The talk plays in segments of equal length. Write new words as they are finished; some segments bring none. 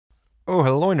Oh,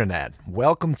 hello Internet!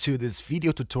 Welcome to this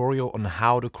video tutorial on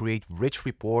how to create rich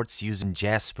reports using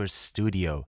Jasper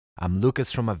Studio. I'm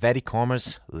Lucas from Avetti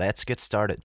Commerce. Let's get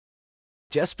started.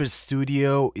 Jasper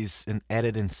Studio is an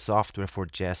editing software for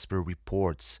Jasper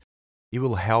reports. It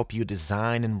will help you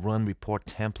design and run report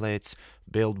templates,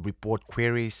 build report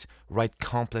queries, write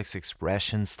complex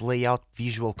expressions, lay out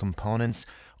visual components,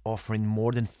 offering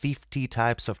more than 50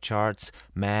 types of charts,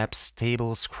 maps,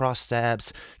 tables,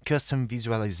 crosstabs, custom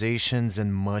visualizations,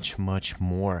 and much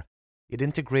more. It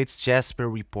integrates Jasper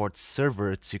Report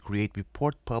Server to create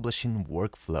report publishing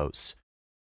workflows.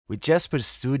 With Jasper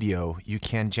Studio, you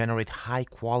can generate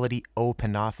high-quality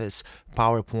OpenOffice,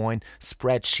 PowerPoint,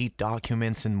 spreadsheet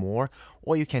documents, and more,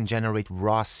 or you can generate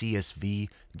raw CSV,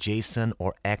 JSON,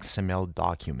 or XML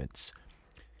documents.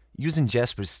 Using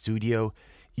Jasper Studio,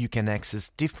 you can access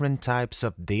different types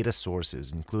of data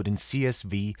sources, including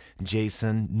CSV,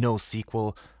 JSON,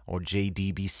 NoSQL, or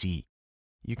JDBC.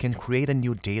 You can create a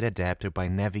new data adapter by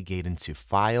navigating to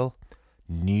File,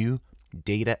 New,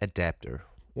 Data Adapter,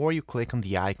 or you click on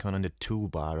the icon on the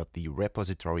toolbar of the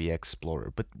Repository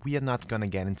Explorer, but we are not going to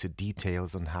get into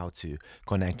details on how to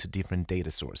connect to different data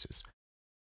sources.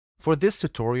 For this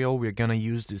tutorial, we're going to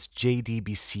use this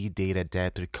JDBC data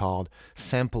adapter called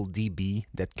SampleDB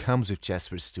that comes with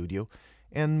Jasper Studio,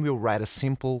 and we'll write a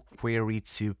simple query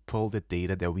to pull the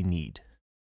data that we need.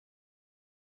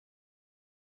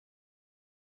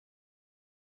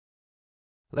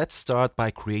 Let's start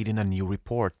by creating a new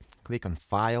report. Click on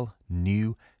File,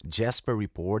 New, Jasper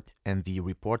Report, and the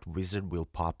report wizard will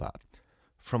pop up.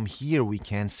 From here, we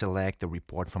can select the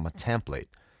report from a template.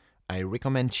 I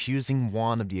recommend choosing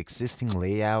one of the existing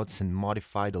layouts and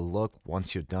modify the look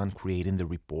once you're done creating the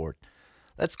report.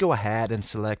 Let's go ahead and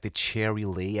select the cherry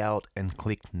layout and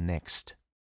click Next.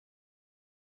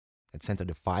 Let's enter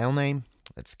the file name.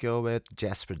 Let's go with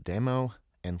Jasper Demo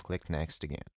and click Next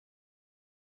again.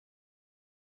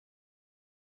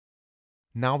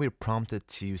 Now we're prompted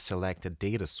to select a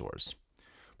data source.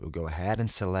 We'll go ahead and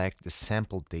select the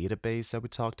sample database that we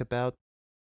talked about.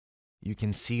 You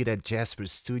can see that Jasper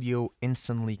Studio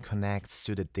instantly connects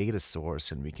to the data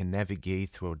source and we can navigate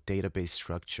through our database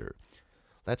structure.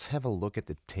 Let's have a look at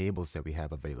the tables that we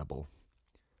have available.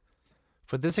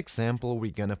 For this example,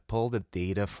 we're going to pull the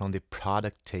data from the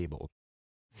product table.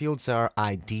 Fields are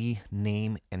ID,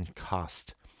 name, and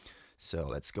cost. So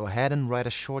let's go ahead and write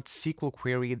a short SQL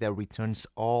query that returns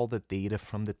all the data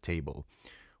from the table.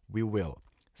 We will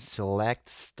select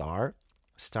star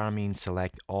means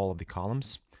select all of the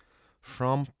columns,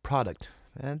 from product,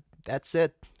 and that's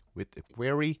it. With the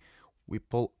query, we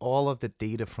pull all of the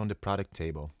data from the product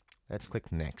table. Let's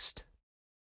click Next.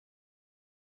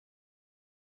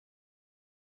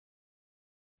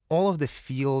 All of the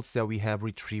fields that we have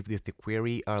retrieved with the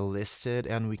query are listed,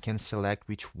 and we can select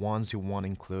which ones we want to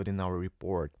include in our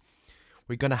report.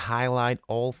 We're going to highlight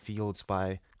all fields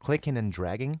by clicking and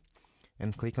dragging,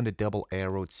 and click on the double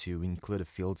arrow to include the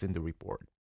fields in the report.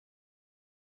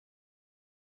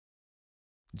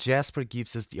 Jasper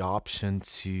gives us the option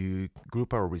to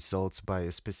group our results by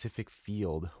a specific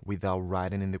field without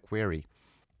writing in the query.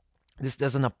 This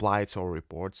doesn't apply to our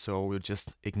report, so we'll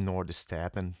just ignore this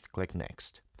step and click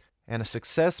Next. And a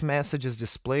success message is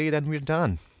displayed and we're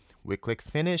done. We click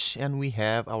Finish and we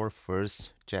have our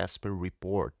first Jasper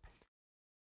report.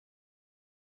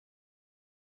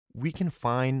 We can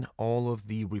find all of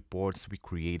the reports we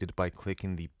created by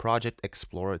clicking the Project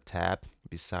Explorer tab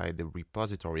beside the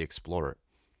Repository Explorer.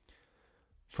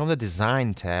 From the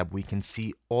Design tab, we can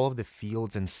see all of the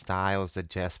fields and styles that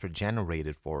Jasper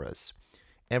generated for us.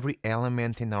 Every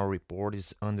element in our report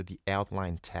is under the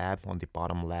Outline tab on the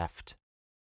bottom left.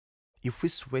 If we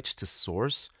switch to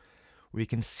Source, we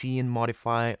can see and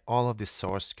modify all of the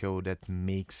source code that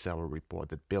makes our report,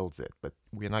 that builds it, but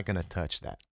we're not going to touch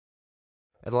that.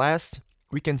 At last,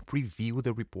 we can preview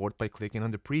the report by clicking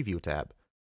on the Preview tab.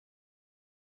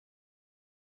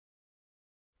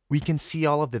 We can see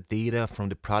all of the data from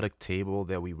the product table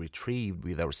that we retrieved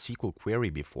with our SQL query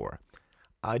before.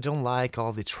 I don't like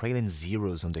all the trailing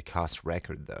zeros on the cost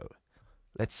record though.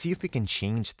 Let's see if we can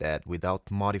change that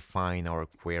without modifying our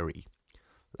query.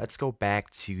 Let's go back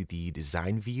to the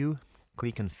Design view,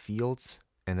 click on Fields,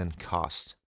 and then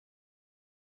Cost.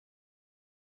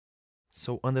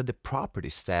 So under the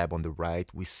Properties tab on the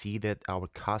right, we see that our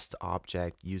cost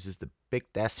object uses the big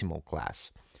decimal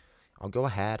class. I'll go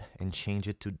ahead and change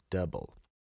it to double.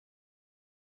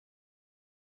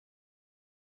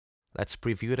 Let's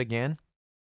preview it again.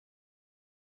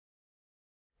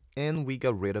 And we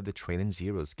got rid of the trailing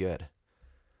zeros, good.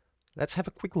 Let's have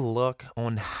a quick look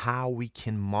on how we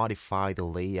can modify the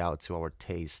layout to our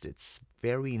taste. It's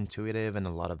very intuitive and a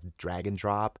lot of drag and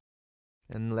drop.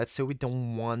 And let's say we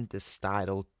don't want this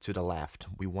title to the left,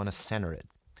 we want to center it.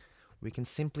 We can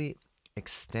simply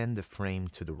extend the frame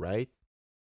to the right.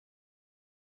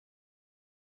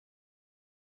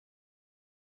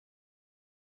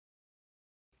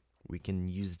 We can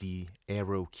use the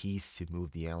arrow keys to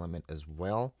move the element as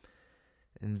well.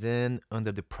 And then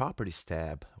under the Properties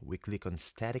tab, we click on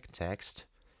Static Text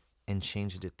and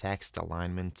change the text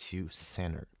alignment to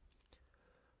center.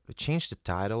 We change the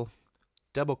title,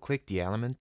 double-click the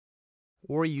element,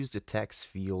 or use the text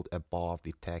field above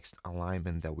the text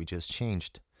alignment that we just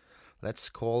changed. Let's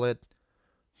call it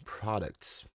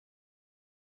Products.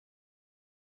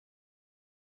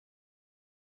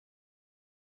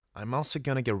 I'm also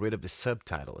going to get rid of the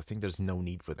subtitle. I think there's no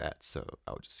need for that, so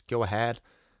I'll just go ahead,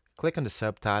 click on the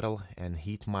subtitle, and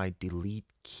hit my delete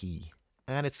key.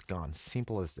 And it's gone,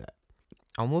 simple as that.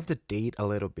 I'll move the date a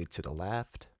little bit to the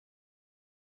left.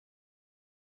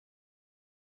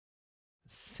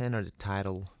 Center the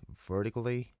title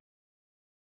vertically.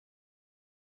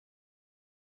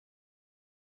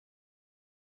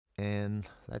 And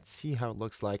let's see how it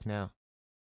looks like now.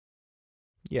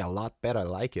 Yeah, a lot better, I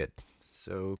like it.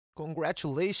 So,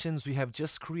 congratulations, we have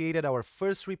just created our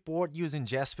first report using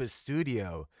Jasper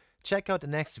Studio. Check out the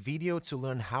next video to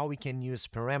learn how we can use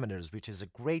parameters, which is a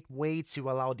great way to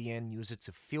allow the end user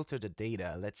to filter the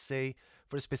data, let's say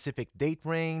for a specific date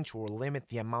range, or limit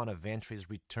the amount of entries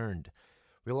returned.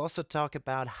 We'll also talk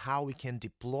about how we can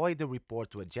deploy the report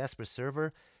to a Jasper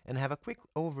server and have a quick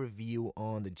overview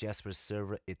on the Jasper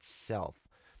server itself.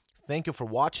 Thank you for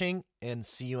watching and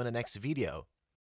see you in the next video.